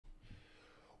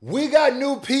We got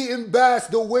new Pete and Bass,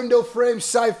 the Windowframe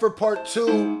Cypher Part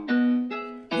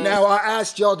 2. Now, I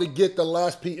asked y'all to get the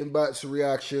last Pete and Bass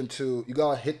reaction to, you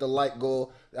gotta hit the like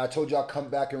goal. I told y'all come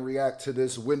back and react to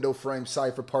this Windowframe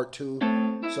Cypher Part 2.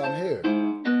 So I'm here.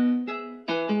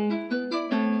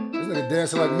 This nigga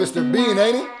dancing like Mr. Bean,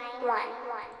 ain't he?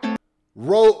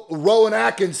 Rowan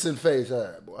Atkinson face. All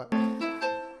right, boy.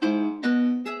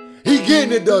 He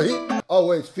getting it though. Oh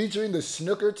wait, it's featuring the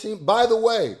Snooker team. By the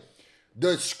way,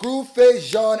 the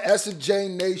Screwface Jean S&J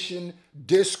Nation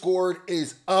Discord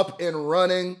is up and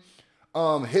running.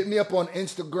 Hit me up on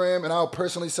Instagram and I'll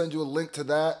personally send you a link to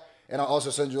that. And I'll also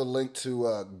send you a link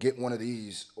to get one of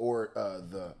these or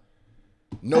the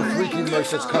No Freaky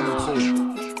merch that's coming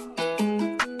too.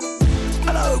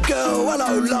 Hello girl,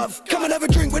 hello love. Come and have a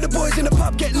drink with the boys in the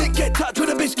pub. Get lit, get touched with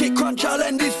a biscuit crunch. I'll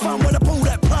end this fun when I pull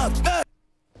that plug.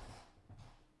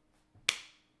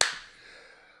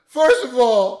 First of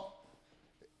all,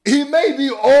 he may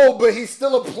be old, but he's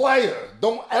still a player.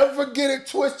 Don't ever get it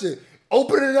twisted.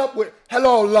 Open it up with,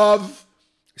 hello, love.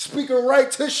 Speaking right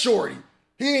to shorty.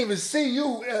 He didn't even see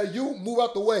you. You move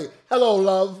out the way. Hello,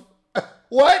 love.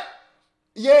 What?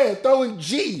 Yeah, throwing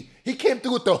G. He came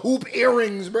through with the hoop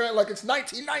earrings, bro, like it's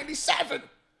 1997.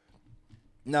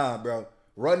 Nah, bro.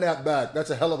 Run that back. That's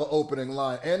a hell of an opening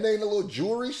line. And they in a little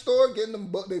jewelry store getting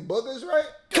them they boogers, right?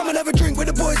 Come and have a drink with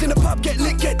the boys in the pub. Get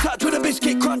lit, get touched with a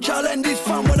biscuit crunch. I'll end his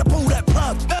fun when I pull that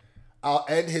plug. I'll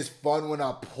end his fun when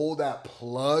I pull that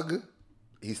plug.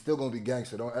 He's still gonna be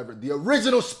gangster. Don't ever. The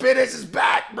original Spinach is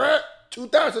back, bro.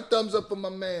 2,000 thumbs up for my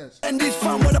mans. And it's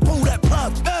fun when I pull that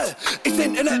plug. It's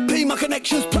internet P, my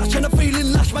connections plush, and I'm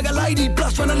feeling lush. Make a lady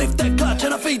blush when I lift that clutch,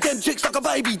 and I feed them chicks like a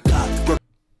baby duck.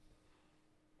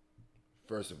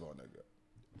 First of all, nigga,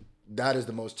 that is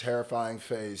the most terrifying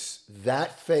face.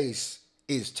 That face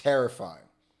is terrifying.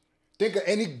 Think of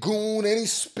any goon, any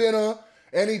spinner,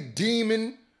 any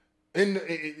demon,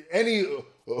 any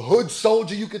hood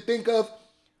soldier you could think of.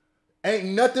 Ain't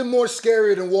nothing more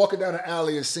scary than walking down an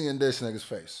alley and seeing this nigga's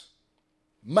face.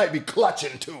 Might be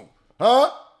clutching too. Huh?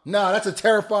 Nah, that's a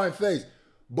terrifying face.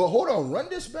 But hold on, run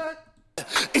this back.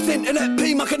 It's internet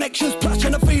P, my connections plush,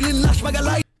 and I'm feeling lush. Make a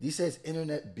lady. He says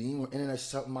internet beam or internet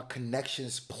something, my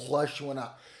connections plush when I...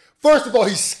 First of all,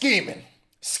 he's scheming.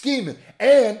 Scheming.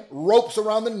 And ropes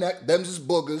around the neck. Them's is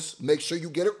boogers. Make sure you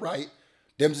get it right.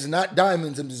 Them's is not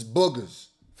diamonds. Them's is boogers.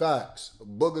 Facts.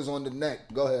 Boogers on the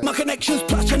neck. Go ahead. My connections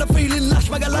plush and I'm feeling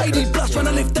lush. Make a lady blush when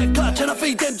I lift that clutch, and I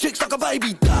feed them chicks like a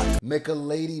baby duck. Make a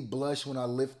lady blush when I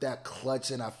lift that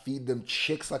clutch and I feed them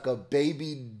chicks like a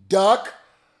baby duck.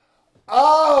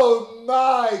 Oh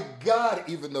my God.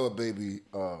 Even though a baby,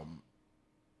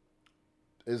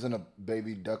 isn't a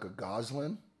baby duck a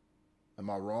goslin? Am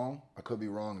I wrong? I could be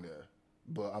wrong there.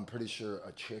 But I'm pretty sure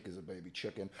a chick is a baby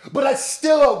chicken. But that's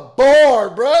still a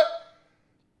bar, bruh.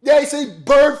 Yeah, he say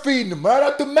bird feeding him right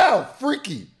out the mouth.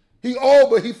 Freaky. He old,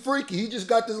 but he freaky. He just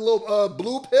got this little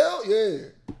blue pill. Yeah.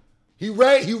 He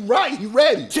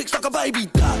ready. Chicks like a baby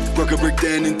duck. Rock a brick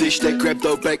down and dish that crab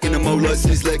though back in the molar.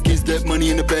 Sizzler gives that money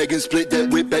in the bag and split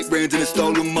that whip back round in a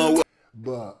stolen mower.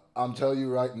 But I'm telling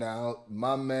you right now,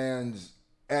 my man's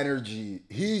energy,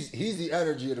 he's the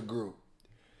energy of the group.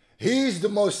 He's the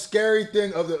most scary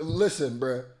thing of the, listen,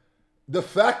 bruh. The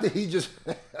fact that he just,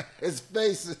 his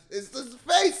faces, it's his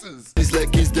faces. Sizzler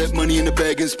gives that money in the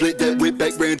bag and split that whip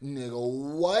back round. Nigga,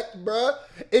 what, bruh?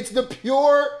 It's the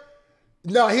pure,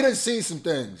 no, he done seen some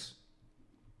things.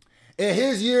 In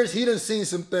his years, he done seen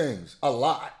some things. A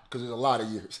lot, because there's a lot of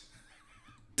years.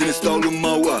 In a stolen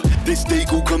mower. This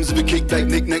deagle comes with a kickback,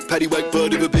 knick-knack, paddywhack,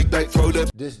 bird with a big back, throw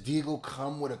that. This deagle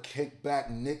come with a kickback,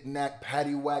 knick-knack,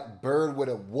 paddywhack, bird with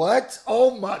a what?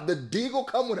 Oh my, the deagle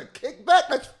come with a kickback?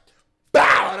 That's,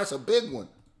 bow, that's a big one.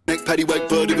 Neck paddywhack,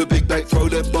 bird with a big back, throw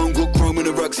that bone, got chrome in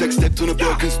a rucksack, stepped on a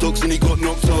broken stocks and he got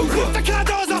knocked over. The cat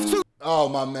does off too. Oh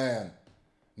my man.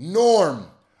 Norm.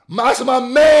 That's my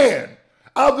man.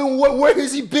 I've been, where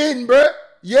has he been, bruh?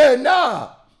 Yeah,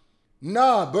 nah.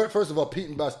 Nah, but first of all, Pete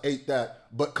and Bass ate that.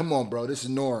 But come on, bro. This is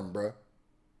Norm, bro.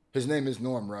 His name is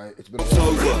Norm, right? It's been a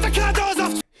while. The cat does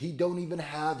off. He don't even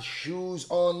have shoes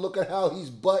on. Look at how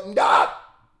he's buttoned up.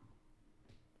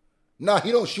 Nah,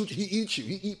 he don't shoot you. He eats you.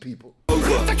 He eat people.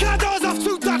 The cat does off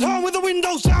to that home with the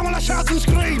windows down when I shout and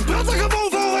scream. Built like a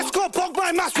Volvo Escort, pog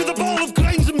my mask with a bowl of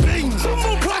grains and beans. Some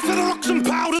more price for the rocks and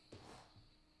powder.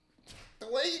 The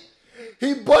way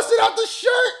he busted out the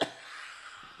shirt.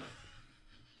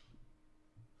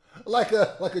 Like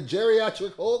a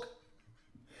geriatric Hulk.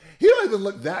 He don't even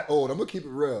look that old. I'm gonna keep it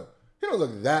real. He don't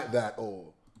look that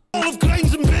old.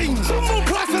 grains and beans. One more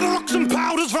price for the rocks and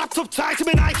powders wrapped up tight in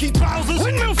my Nike trousers.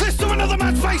 Windmill fist to another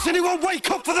man's face and he won't wake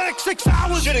up for the next 6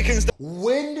 hours.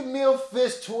 Windmill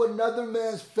fist to another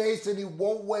man's face and he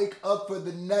won't wake up for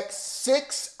the next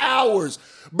 6 hours.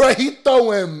 Bruh, he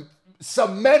throwing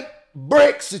cement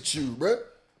bricks at you, bruh.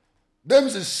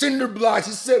 Them's a cinder blocks.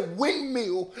 He said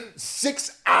windmill,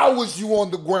 6 hours you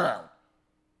on the ground.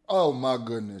 Oh my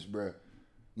goodness, bruh.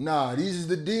 Nah, these is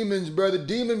the demons, bruh. The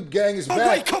demon gang is back.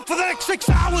 Wake up for the next 6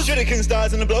 hours. Shuriken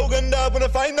stars and the blow gun dog. When I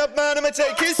find that man, I'ma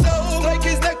take his soul. Take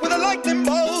his neck with a lightning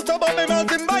bolt. Top on my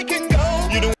mountain bike and go.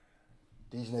 You know.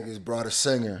 These niggas brought a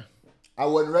singer. I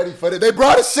wasn't ready for that. They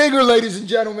brought a singer, ladies and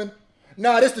gentlemen.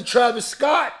 Nah, this the Travis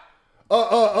Scott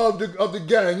of the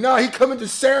gang. Nah, he coming to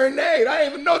serenade. I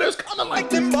didn't even know they was coming like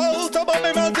this. Bolt, top on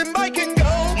my mountain bike and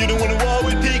go. You don't want to war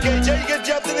with PKJ. Get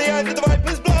jabbed in the eye with the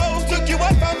vipers blow. Took you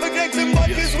up on the Gregs and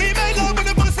vodkas. We made love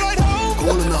with a bus ride home.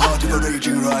 Call in the heart of a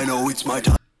raging rhino. It's my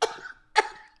time.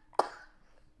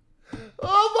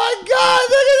 Oh my God,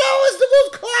 nigga, that was the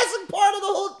most classic part of the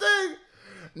whole thing.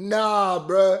 Nah,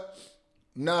 bruh.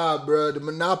 Nah, bruh. The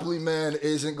Monopoly man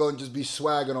isn't going to just be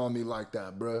swagging on me like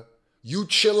that, bruh. You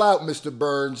chill out, Mr.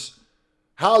 Burns.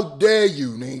 How dare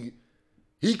you, nigga?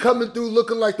 He coming through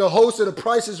looking like the host of The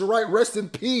Price is Right. Rest in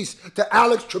peace to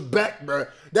Alex Trebek, bruh.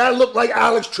 That looked like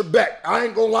Alex Trebek. I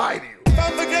ain't gonna lie to you.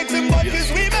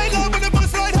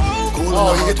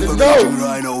 Oh, you get to know.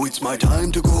 I know it's my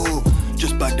time to go.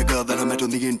 Just back the girl that I met on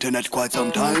the internet quite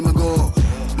some time ago.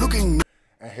 Looking.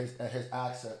 And his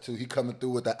accent too. He coming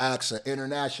through with the accent.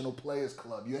 International Players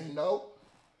Club. You ain't know?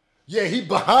 Yeah, he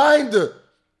behind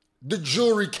the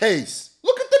jewelry case.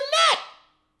 Look at the neck.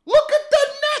 Look at the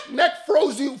neck. Neck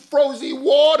frozy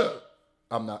water.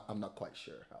 I'm not quite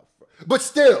sure how. But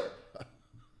still,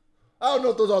 I don't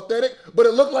know if those are authentic, but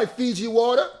it looked like Fiji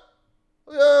water.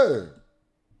 Yeah.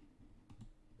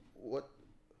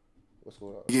 What's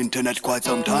going on? The internet quite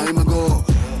some time ago.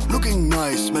 Looking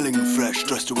nice, smelling fresh,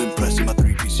 dressed to impress in my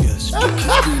 3-piece, yes.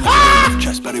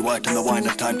 Chest very white and the wine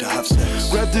of time to have sex.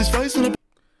 Grab this face and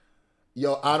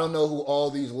Yo, I don't know who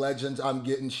all these legends I'm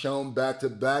getting shown back to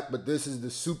back, but this is the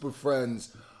super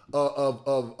friends of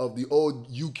the old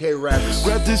UK rappers.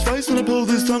 Grabbed his face and I pulled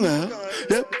his tongue out.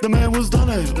 Yep, the man was done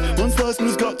out. One slice and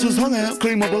his gut just hung out.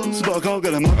 Clean my bones, but I can't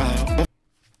get him out.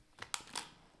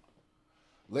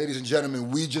 Ladies and gentlemen,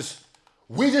 we just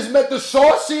met the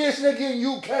sauciest nigga in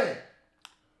UK.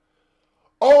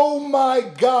 Oh my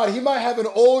God, he might have an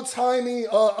old-timey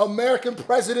American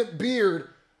president beard,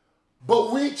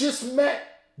 but we just met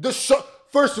the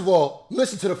First of all,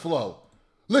 listen to the flow.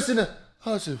 Listen to,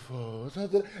 how's it flow?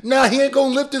 Nah, he ain't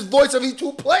gonna lift his voice up. He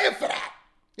too playing for that.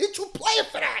 He too playing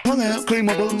for that. Hung out, clean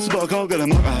my bones, but I can't get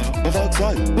him out. Without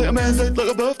sight, lit a man's head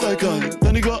like a birthday cake.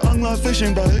 Then he got hung like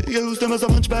fishing bait. He used him as a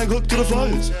punchbag hooked to the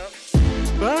flies.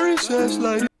 Barry says,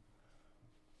 lady.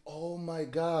 Oh my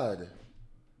God.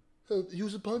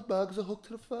 Use a punch bag as a hook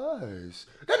to the thighs.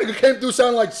 That nigga came through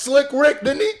sounding like Slick Rick,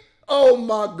 didn't he? Oh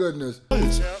my goodness.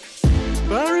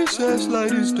 Barry says,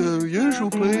 ladies do, usual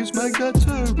please, make that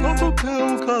two. Pop a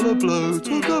pill, colour blue,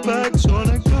 took her back,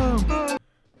 sonic boom.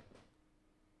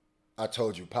 I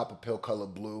told you, pop a pill, color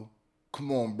blue.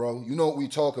 Come on, bro. You know what we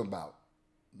talking about.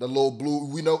 The little blue,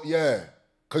 we know, yeah.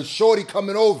 Cause Shorty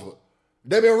coming over.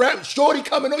 They been rapping, Shorty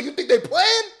coming over. You think they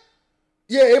playing?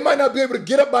 Yeah, it might not be able to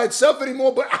get up by itself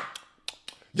anymore, but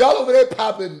y'all over there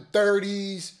popping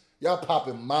 30s. Y'all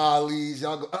popping Mollies.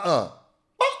 Y'all go,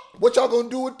 What y'all gonna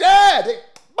do with that? They,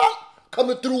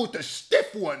 coming through with the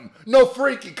stiff one. No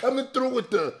freaky. Coming through with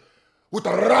the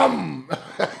rum.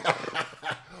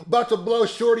 About to blow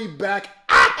Shorty back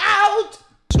out.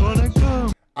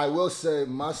 I will say,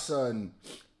 my son,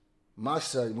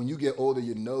 when you get older,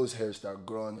 your nose hair start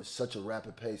growing at such a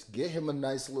rapid pace. Get him a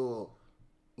nice little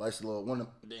one,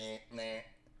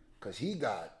 cause he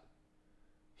got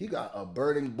a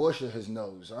burning bush in his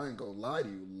nose. I ain't gonna lie to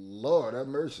you, Lord have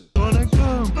mercy.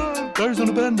 There's on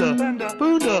a bender,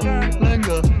 Buddha,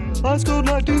 Langer. Ice cold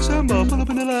like December, pull up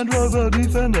in the Land Rover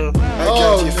Defender.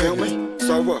 Okay, you feel me?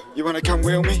 So what? You wanna come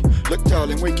wheel me? Look,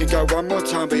 darling, we can go one more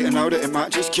time, but you know that it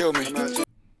might just kill me.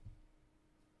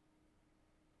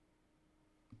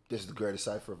 This is the greatest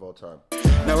cipher of all time.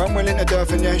 Now I'm willing to die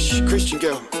for Nash, Christian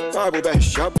girl, Bible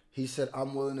bash. He said,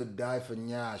 I'm willing to die for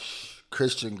Nyash,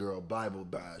 Christian girl, Bible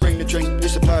bash. Bring the drink, you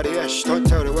supply the ash. Don't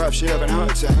tell the wife she having a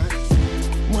heart attack.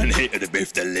 One hit of the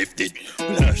beef that lifted,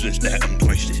 lashes that I'm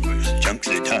twisted. Chunks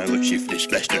of the tire shifted,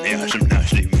 splashed on the ass, I'm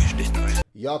nicely roasted.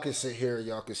 Y'all can sit here,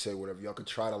 y'all can say whatever. Y'all can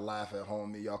try to laugh at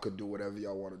home. Y'all could do whatever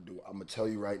y'all want to do. I'm going to tell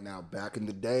you right now, back in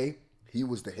the day, he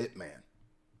was the hitman.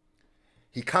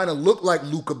 He kind of looked like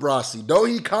Luca Brasi. Don't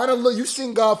he kind of look? You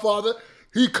seen Godfather?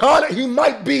 He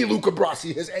might be Luca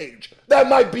Brasi, his age. That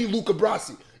might be Luca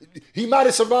Brasi. He might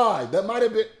have survived. That might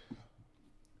have been.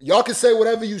 Y'all can say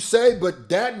whatever you say, but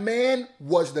that man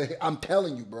was I'm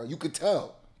telling you, bro. You could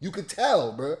tell. You could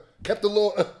tell, bro. Kept a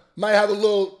little, might have a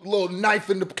little knife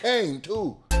in the cane,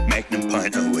 too. Magnum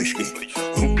pint of whiskey.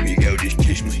 Oh, you go just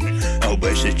kiss me. Oh,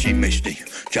 but said she missed me.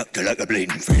 Chucked her like a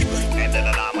bleeding frisbee. End of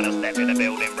the line when I step in the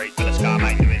building. Reach for the sky,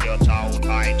 mate, do as you're told.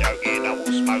 I ain't joking, I will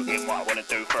smoking. What I want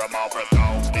to do for a mile for a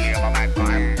goal. Nigga got my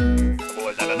magpie. The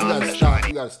boys had a night for the shiny.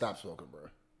 You gotta stop smoking, bro.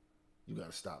 You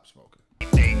gotta stop smoking.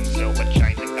 Silver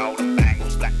chains and golden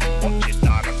bangles. Black watches,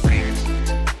 diamond rings.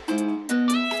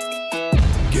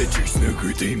 Get your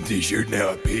snooker themed t-shirt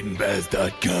now at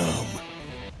PeytonBass.com.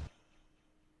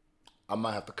 I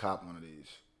might have to cop one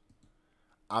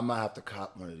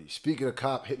of these. Speaking of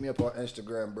cop, hit me up on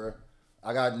Instagram, bro.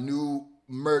 I got new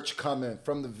merch coming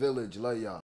from the village. Love y'all.